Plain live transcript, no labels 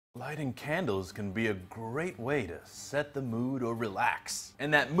Lighting candles can be a great way to set the mood or relax.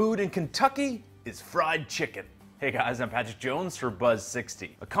 And that mood in Kentucky is fried chicken. Hey guys, I'm Patrick Jones for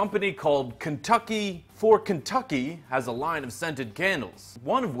Buzz60. A company called Kentucky for Kentucky has a line of scented candles,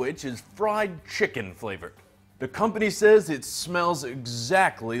 one of which is fried chicken flavored. The company says it smells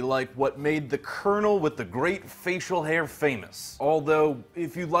exactly like what made the Colonel with the great facial hair famous. Although,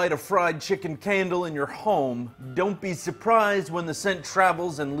 if you light a fried chicken candle in your home, don't be surprised when the scent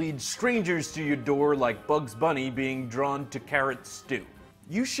travels and leads strangers to your door like Bugs Bunny being drawn to carrot stew.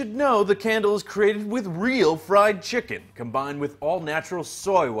 You should know the candle is created with real fried chicken, combined with all-natural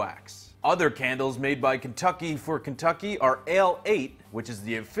soy wax. Other candles made by Kentucky for Kentucky are Ale 8, which is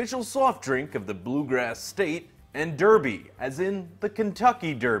the official soft drink of the Bluegrass State, and Derby, as in the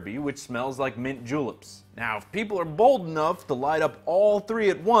Kentucky Derby, which smells like mint juleps. Now, if people are bold enough to light up all three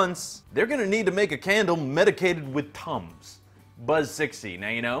at once, they're gonna need to make a candle medicated with Tums. Buzz60, now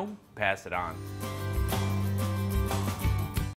you know, pass it on.